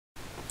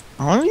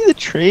I want to be the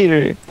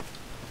traitor.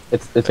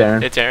 It's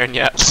Aaron. It's Aaron,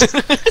 yeah.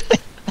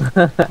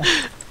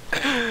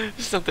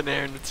 Something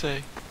Aaron would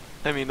say.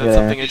 I mean, that's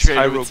something a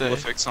traitor would say.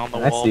 Hieroglyphics on the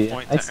wall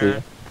point I to see Aaron.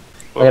 it.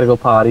 I gotta go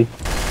potty.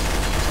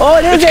 Oh,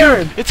 it is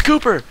Aaron! It's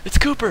Cooper! It's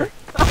Cooper!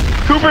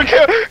 Cooper,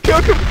 kill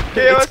Cooper!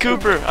 It's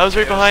Cooper! I was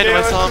right behind him,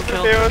 I saw him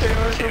kill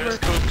him.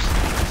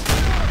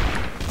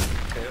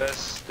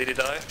 KOS, did he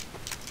die?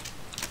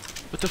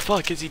 What the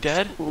fuck, is he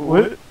dead?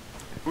 What?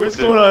 What's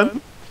going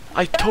on?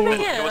 I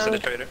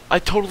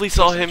totally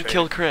saw him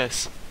kill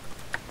Chris.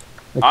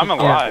 I'm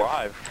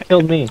alive.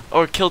 Killed me.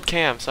 Or killed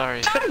Cam,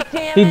 sorry.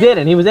 He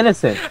didn't, he was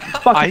innocent.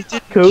 Fuck. I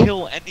didn't Coop.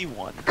 kill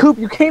anyone. Coop,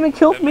 you came and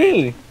killed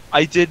me!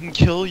 I didn't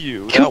kill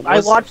you. Coop, I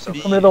watched him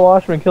come into the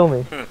washroom and kill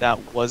me. That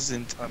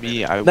wasn't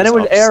me. I Then it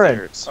was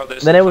Aaron.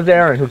 upstairs. Then it was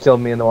Aaron who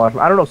killed me in the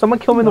washroom. I don't know, someone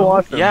killed me in the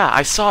washroom. Yeah,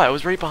 I saw it, I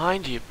was right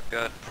behind you.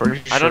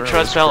 Pretty I don't sure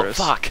trust it was Bell. Chris.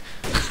 Fuck.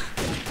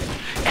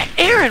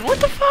 Aaron, what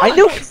the fuck? I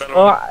knew. What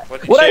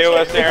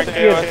KOS, Aaron,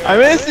 KOS. I'm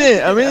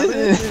innocent. I'm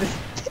innocent.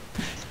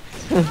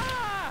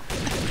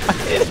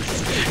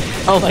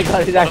 Oh my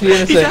god, he's actually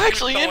innocent. He's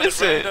actually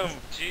innocent.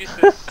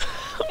 Jesus.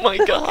 Oh my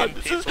god,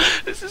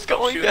 this is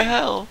going to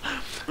hell.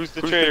 Who's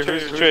the traitor?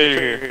 Who's the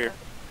traitor here?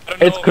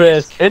 It's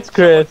Chris. It's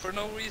Chris. For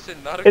no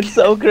reason, not It's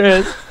so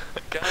Chris.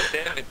 God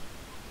damn it.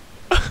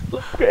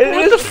 What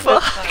the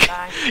fuck?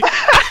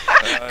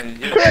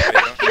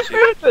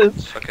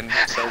 Fucking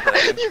sell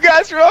that. You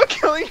guys were all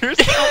killing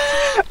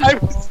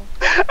yourselves.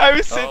 I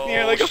was sitting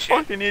here like a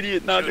fucking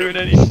idiot, not doing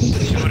anything.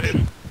 Shoot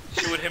him.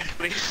 Shoot him,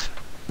 please.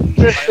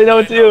 Chris, they know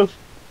it's you.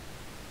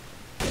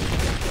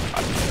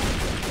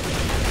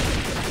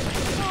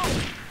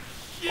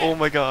 Oh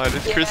my god,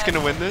 is Chris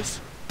gonna win this?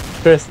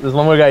 Chris, there's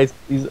one more guy.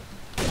 He's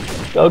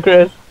go,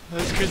 Chris.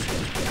 That's Chris.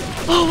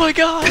 Oh my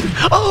god!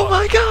 Oh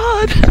my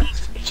god!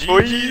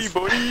 Boys.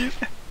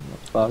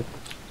 Fuck.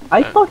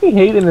 I fucking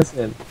hate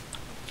innocent.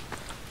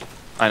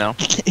 I know.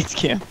 It's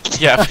Cam.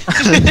 Yeah. Go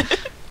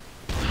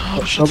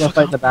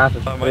fight in the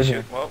bathroom. Oh Get my in shit,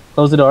 here. well.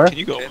 Close the door. Can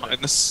you go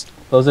behind this?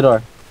 Close the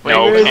door.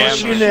 No, Wait,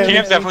 Cam's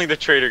definitely the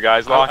traitor,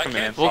 guys. Lock him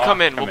in. We'll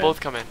come in. We'll both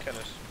come in.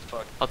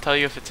 Fuck. I'll tell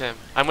you if it's him.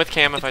 I'm with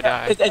Cam if I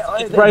die.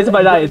 It's Bryce if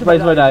I die. It's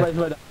Bryce if I die.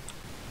 What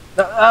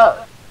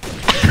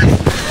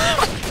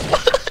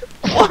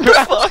the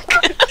fuck?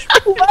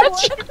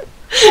 What?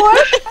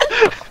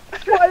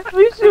 Why did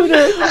we shoot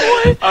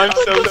her? I'm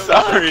so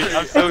sorry.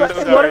 I'm so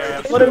sorry.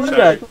 What have you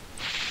got?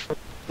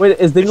 Wait,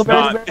 is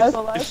Dingleberry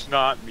alive? It's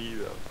not me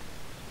though.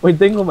 Wait,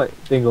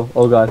 Dingle.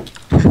 Oh god.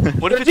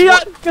 What if it's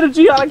Geon! Get a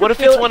Geon! What if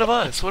it's one of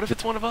us? What if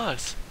it's one of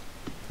us?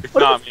 It's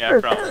not me, I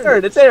promise. It's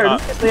Aaron. It's Aaron.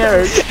 It's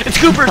Aaron. It's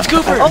Cooper. It's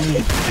Cooper.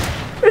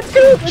 It's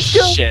Coop. It's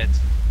Coop. Shit.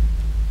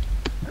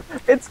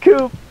 It's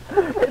Coop.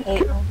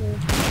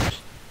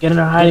 Get in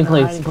our hiding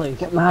place.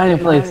 Get in the hiding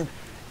place.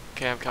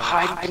 Okay, I'm coming.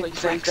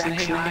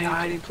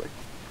 Hiding place.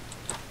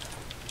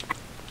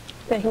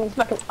 He's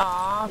fucking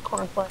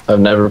cornflakes. I've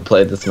never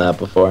played this map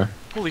before.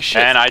 Holy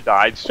shit. And I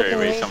died straight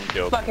away. Someone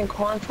killed me. Fucking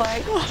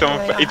cornflakes.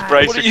 It's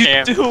Bryce What or are you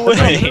Cam.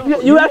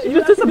 doing? You actually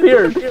just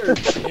disappeared.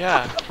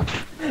 Yeah.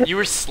 You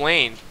were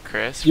slain,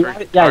 Chris, You- for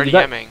yeah, you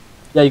got- RDMing.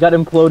 Yeah, you got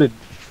imploded.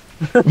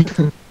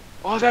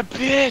 Oh, that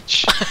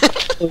bitch!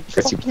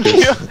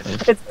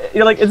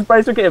 You're like, it's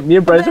Bryce or Cam. Me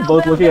and Bryce are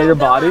both looking at your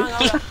body.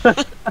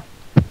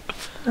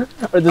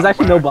 Or there's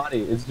actually no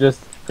body. It's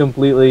just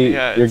completely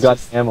Yeah, your it's gut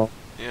just- ammo.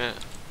 Yeah.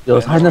 Yo,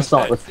 let's hide in the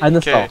salt. Let's hide in the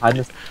Okay. salt. Hide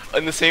in the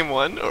In the same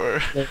one, or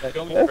For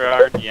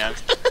RDM.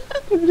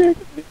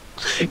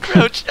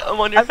 crouch? I'm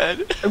on your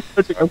head. I'm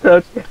crouching. I'm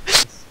crouching.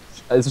 Is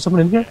there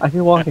someone in here? I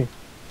hear walking.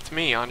 It's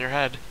me on your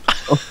head.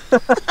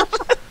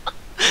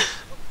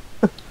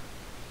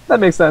 That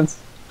makes sense.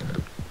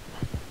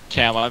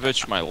 Cam, I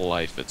bet you my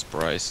life it's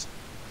Bryce.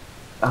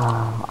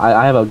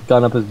 I have a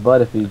gun up his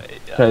butt if he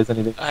tries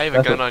anything. I have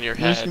a gun on your I'm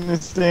just head. gonna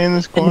stay in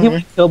this And he corner.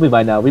 would kill me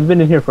by now. We've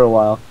been in here for a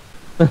while.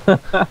 You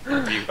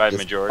guys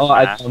Major's Oh,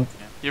 I smash. jumped.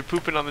 You're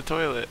pooping on the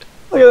toilet.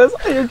 Look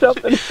at this. You're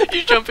jumping.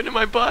 You jump into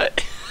my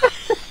butt.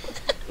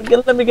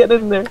 Let me get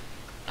in there.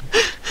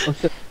 Oh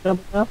shit.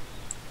 Jump now.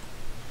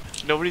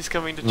 Nobody's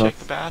coming to No. check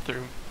the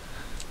bathroom.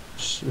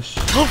 Shh, shh.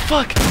 Oh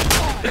fuck!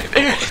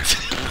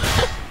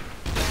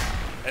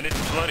 And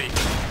it's bloody.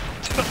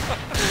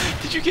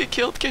 Did you get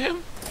killed,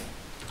 Cam?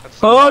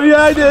 Oh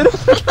yeah, I did.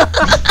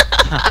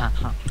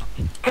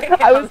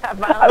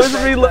 I was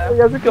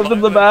reloading as it comes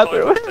in the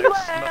bathroom.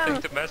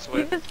 Nothing to mess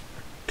with.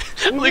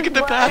 Look at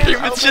the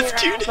bathroom. It's just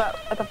two.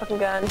 With a fucking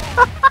gun.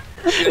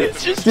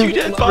 It's just two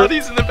dead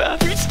bodies in the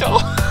bathroom stall.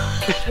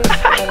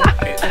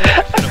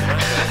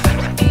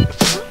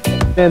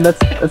 Man,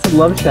 that's a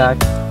love shack.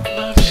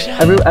 Love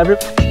shack. Every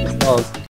stalls.